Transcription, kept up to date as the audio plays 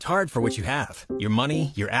worked hard for what you have. Your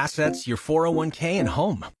money, your assets, your 401k, and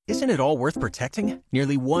home. Isn't it all worth protecting?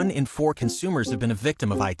 Nearly 1 in 4 consumers have been a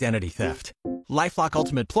victim of identity theft. LifeLock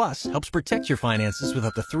Ultimate Plus helps protect your finances with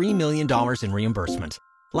up to $3 million in reimbursement.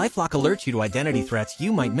 LifeLock alerts you to identity threats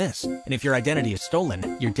you might miss. And if your identity is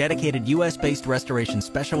stolen, your dedicated U.S.-based restoration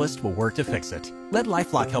specialist will work to fix it. Let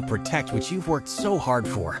LifeLock help protect what you've worked so hard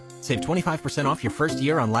for. Save 25% off your first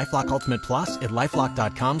year on LifeLock Ultimate Plus at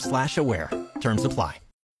LifeLock.com/aware. Terms apply.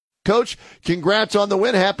 Coach, congrats on the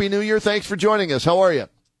win. Happy New Year. Thanks for joining us. How are you?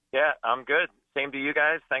 Yeah, I'm good. Same to you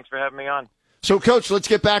guys. Thanks for having me on. So, Coach, let's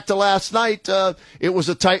get back to last night. It was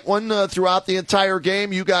a tight one throughout the entire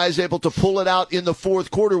game. You guys able to pull it out in the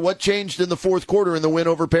fourth quarter. What changed in the fourth quarter in the win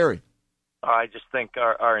over Perry? I just think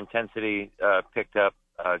our intensity picked up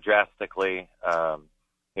drastically. A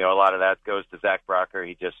lot of that goes to Zach Brocker.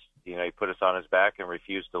 He just, he put us on his back and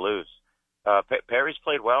refused to lose. Perry's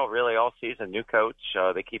played well really all season. New coach.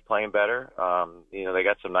 They keep playing better. They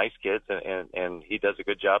got some nice kids, and he does a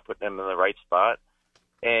good job putting them in the right spot.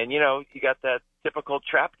 And, you got that typical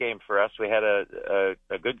trap game for us. We had a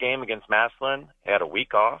good game against Massillon, had a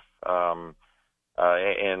week off,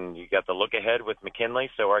 and you got the look ahead with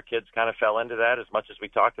McKinley. So our kids kind of fell into that as much as we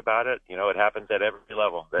talked about it. It happens at every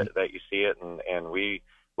level that you see it, and we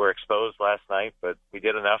were exposed last night, but we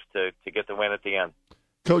did enough to get the win at the end.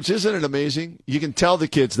 Coach, isn't it amazing? You can tell the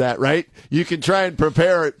kids that, right? You can try and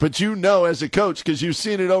prepare it, but as a coach, because you've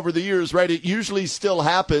seen it over the years, right? It usually still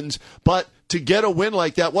happens, but to get a win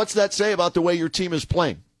like that, what's that say about the way your team is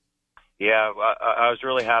playing? Yeah, I was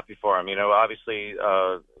really happy for him. Obviously,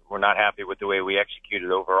 we're not happy with the way we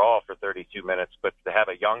executed overall for 32 minutes, but to have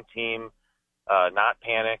a young team not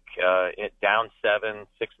panic, down 7,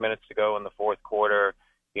 6 minutes to go in the fourth quarter,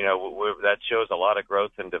 that shows a lot of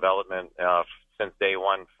growth and development since day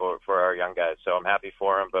one for our young guys. So I'm happy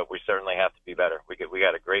for them, but we certainly have to be better. We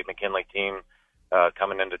got a great McKinley team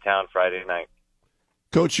coming into town Friday night.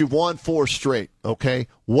 Coach, you've won 4 straight, okay?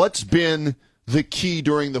 What's been the key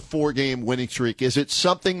during the 4-game winning streak? Is it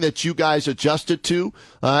something that you guys adjusted to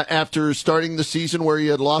after starting the season where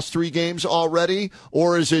you had lost 3 games already,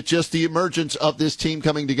 or is it just the emergence of this team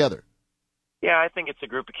coming together? Yeah, I think it's a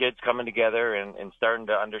group of kids coming together and starting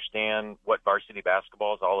to understand what varsity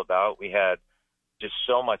basketball is all about. We had just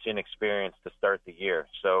so much inexperience to start the year.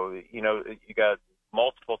 So, you got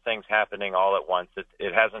multiple things happening all at once.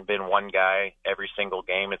 It hasn't been one guy every single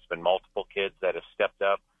game. It's been multiple kids that have stepped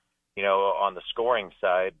up, on the scoring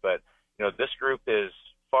side. But, this group is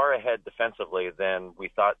far ahead defensively than we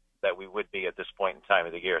thought that we would be at this point in time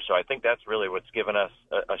of the year. So I think that's really what's given us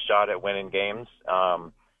a shot at winning games.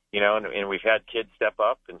 And we've had kids step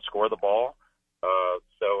up and score the ball.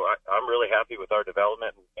 So I'm really happy with our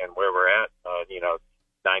development and where we're at,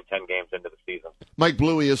 9-10 games into the season. Mike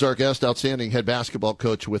Bluey is our guest, outstanding head basketball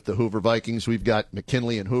coach with the Hoover Vikings. We've got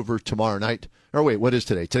McKinley and Hoover tomorrow night. Or wait, what is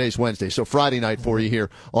today? Today's Wednesday, so Friday night for you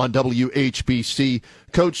here on WHBC.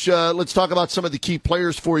 Coach, let's talk about some of the key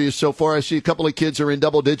players for you so far. I see a couple of kids are in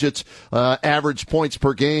double digits, average points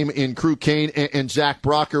per game in Crew Kane and Zach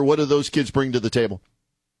Brocker. What do those kids bring to the table?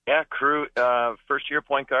 Yeah, Crew, first-year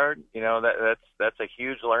point guard. That's a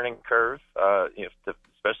huge learning curve,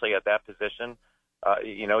 especially at that position.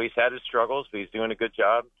 He's had his struggles, but he's doing a good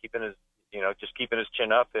job keeping his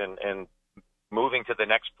chin up and moving to the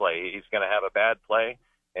next play. He's going to have a bad play,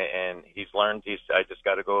 and he's learned. I just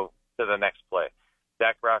got to go to the next play.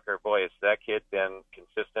 Zach Brocker, boy, has that kid been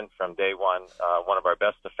consistent from day one. One of our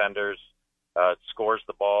best defenders. Scores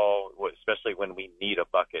the ball, especially when we need a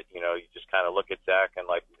bucket. You just kind of look at Zach and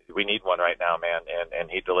we need one right now, man,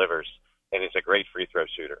 and he delivers. And he's a great free throw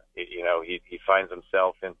shooter. He finds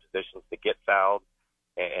himself in positions to get fouled,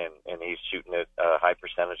 and he's shooting at a high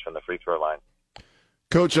percentage from the free throw line.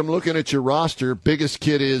 Coach, I'm looking at your roster. Biggest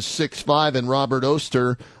kid is 6'5", and Robert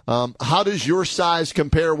Oster. How does your size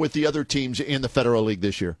compare with the other teams in the Federal League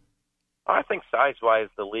this year? I think size-wise,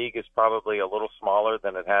 the league is probably a little smaller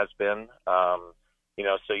than it has been.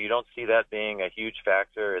 So you don't see that being a huge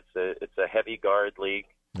factor. It's a heavy guard league.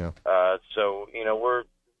 Yeah. So we're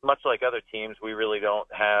much like other teams. We really don't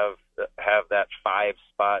have that 5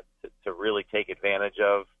 spot to really take advantage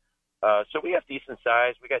of. So we have decent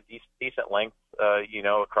size. We got decent length,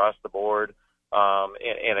 across the board.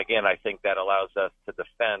 And again, I think that allows us to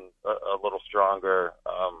defend a little stronger.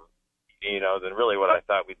 Than really what I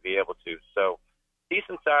thought we'd be able to. So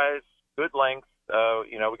decent size, good length.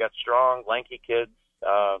 We got strong, lanky kids.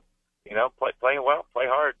 Playing well, play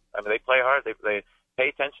hard. I mean, they play hard. They pay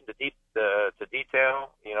attention to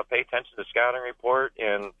detail. Pay attention to scouting report,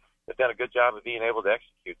 and done a good job of being able to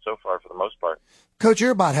execute so far for the most part. Coach,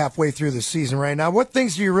 you're about halfway through the season right now. What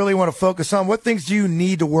things do you really want to focus on? What things do you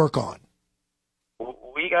need to work on?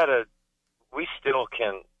 We still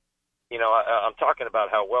can, I'm talking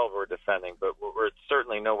about how well we're defending, but we're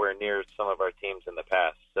certainly nowhere near some of our teams in the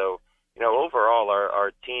past. So, overall,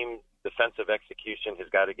 our team defensive execution has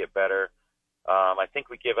got to get better. I think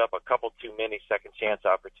we give up a couple too many second chance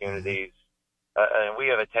opportunities. And we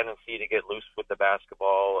have a tendency to get loose with the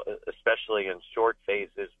basketball, especially in short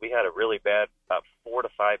phases. We had a really bad 4 to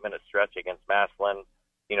 5 minute stretch against Massillon.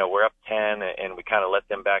 We're up 10, and we kind of let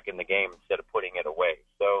them back in the game instead of putting it away.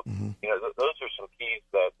 So, those are some keys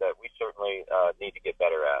that we certainly need to get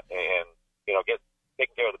better at, and get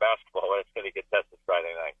taking care of the basketball when it's going to get tested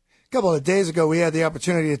Friday night. A couple of days ago, we had the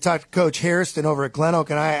opportunity to talk to Coach Hairston over at Glen Oak,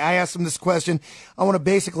 and I asked him this question. I want to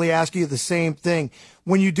basically ask you the same thing.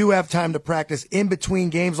 When you do have time to practice in between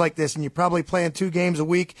games like this, and you're probably playing 2 games a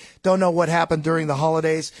week, don't know what happened during the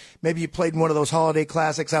holidays. Maybe you played in one of those holiday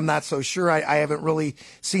classics. I'm not so sure. I haven't really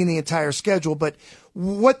seen the entire schedule. But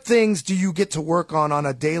what things do you get to work on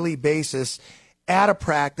a daily basis at a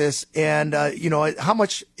practice, and how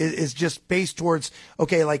much is just based towards,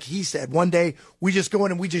 okay, like he said, one day we just go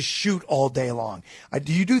in and we just shoot all day long.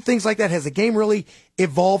 Do you do things like that? Has the game really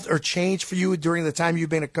evolved or changed for you during the time you've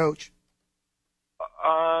been a coach?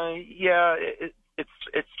 Yeah,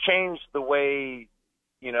 it's changed the way,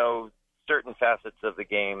 certain facets of the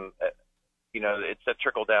game. It's a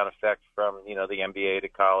trickle down effect from, the NBA to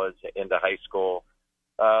college into high school.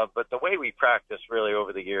 But the way we practice really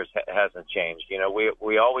over the years hasn't changed.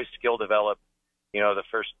 We always skill develop. The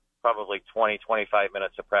first probably 20, 25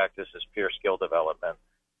 minutes of practice is pure skill development.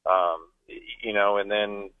 And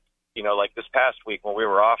then, like this past week when we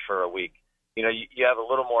were off for a week, you have a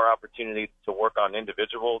little more opportunity to work on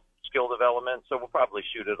individual skill development. So we'll probably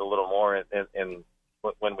shoot it a little more in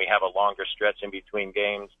when we have a longer stretch in between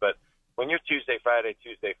games. But when you're Tuesday, Friday,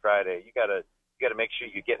 you got to make sure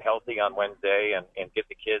you get healthy on Wednesday and get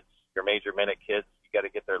the kids, your major minute kids, you got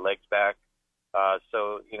to get their legs back.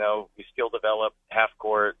 So, we skill develop half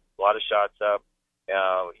court, a lot of shots up.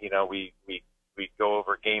 We go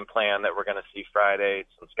over game plan that we're going to see Friday,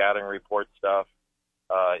 some scouting report stuff.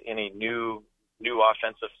 Any new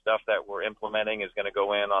offensive stuff that we're implementing is going to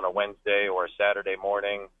go in on a Wednesday or a Saturday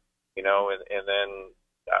morning, and then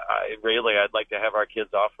I'd like to have our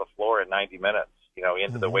kids off the floor in 90 minutes,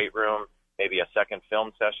 into the weight room, maybe a second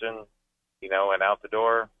film session, and out the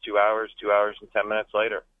door 2 hours and 10 minutes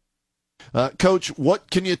later. Coach, what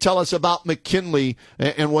can you tell us about McKinley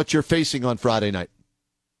and what you're facing on Friday night?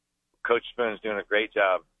 Coach Spoon's doing a great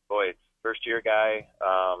job. Boy, it's first-year guy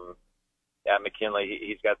at McKinley.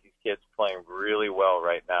 He's got these kids playing really well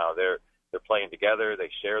right now. They're playing together. They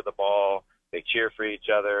share the ball. They cheer for each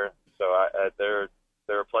other. So they're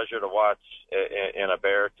a pleasure to watch and a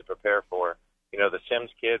bear to prepare for. The Sims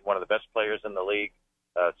kid, one of the best players in the league.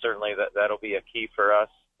 Certainly that'll be a key for us.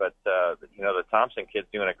 But, the Thompson kid's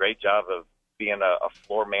doing a great job of being a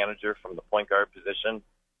floor manager from the point guard position.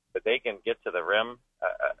 But they can get to the rim.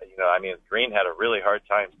 Green had a really hard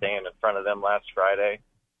time staying in front of them last Friday.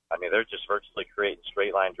 They're just virtually creating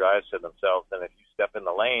straight line drives to themselves. And if you step in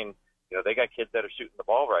the lane, they got kids that are shooting the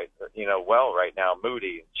ball well right now.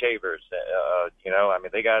 Moody, Chavers,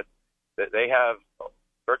 they have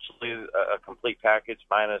virtually a complete package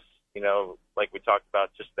minus, like we talked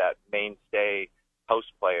about, just that mainstay post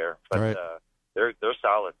player. But right. They're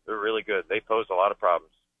solid. They're really good. They pose a lot of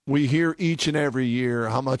problems. We hear each and every year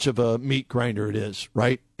how much of a meat grinder it is,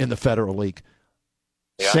 right, in the Federal League.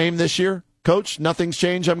 Yeah. Same this year? Coach, nothing's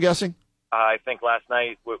changed, I'm guessing? I think last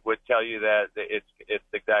night would tell you that it's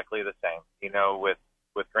exactly the same.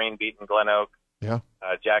 With Green beating Glen Oak,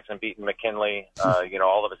 Jackson beating McKinley,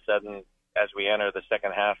 all of a sudden, as we enter the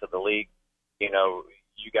second half of the league, you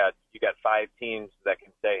got 5 teams that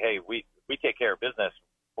can say, hey, we take care of business.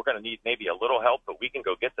 We're going to need maybe a little help, but we can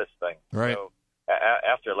go get this thing. Right. So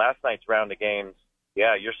after last night's round of games,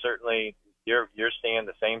 you're certainly you're seeing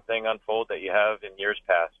the same thing unfold that you have in years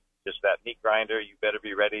past. Just that meat grinder, you better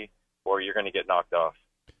be ready or you're going to get knocked off.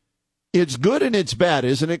 It's good and it's bad,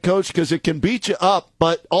 isn't it, Coach? Because it can beat you up,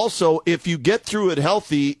 but also if you get through it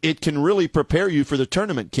healthy, it can really prepare you for the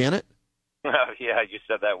tournament, can it? Yeah, you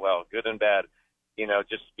said that well. Good and bad.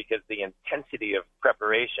 Just because the intensity of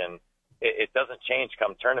preparation, it doesn't change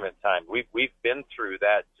come tournament time. We've been through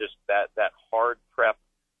that, just that hard prep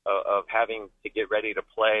of having to get ready to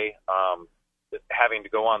play, having to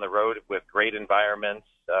go on the road with great environments.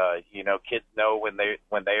 Kids know when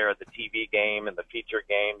they are at the TV game and the feature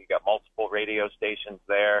game, you got multiple radio stations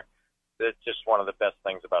there. It's just one of the best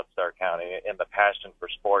things about Stark County and the passion for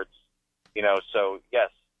sports. So yes,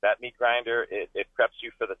 that meat grinder, it preps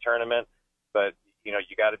you for the tournament, but you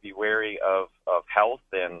got to be wary of health,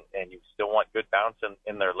 and you still want good bounce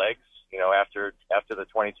in their legs, after the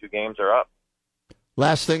 22 games are up.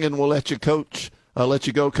 Last thing, and we'll let you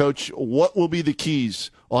go, Coach. What will be the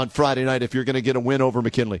keys on Friday night if you're going to get a win over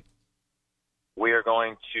McKinley? We are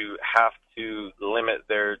going to have to limit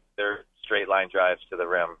their straight line drives to the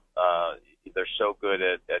rim. They're so good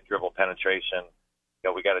at dribble penetration.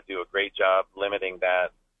 We got to do a great job limiting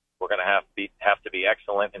that. We're going to have to be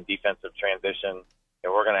excellent in defensive transition,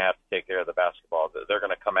 and we're going to have to take care of the basketball. They're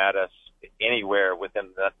going to come at us anywhere within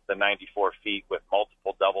the 94 feet with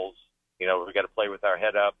multiple doubles. We've got to play with our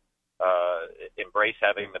head up, embrace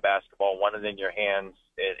having the basketball, want it in your hands,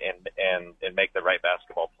 and make the right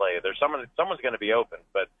basketball play. Someone's going to be open,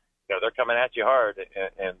 but they're coming at you hard,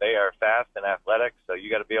 and they are fast and athletic. So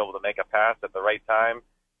you got to be able to make a pass at the right time,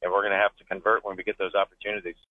 and we're going to have to convert when we get those opportunities.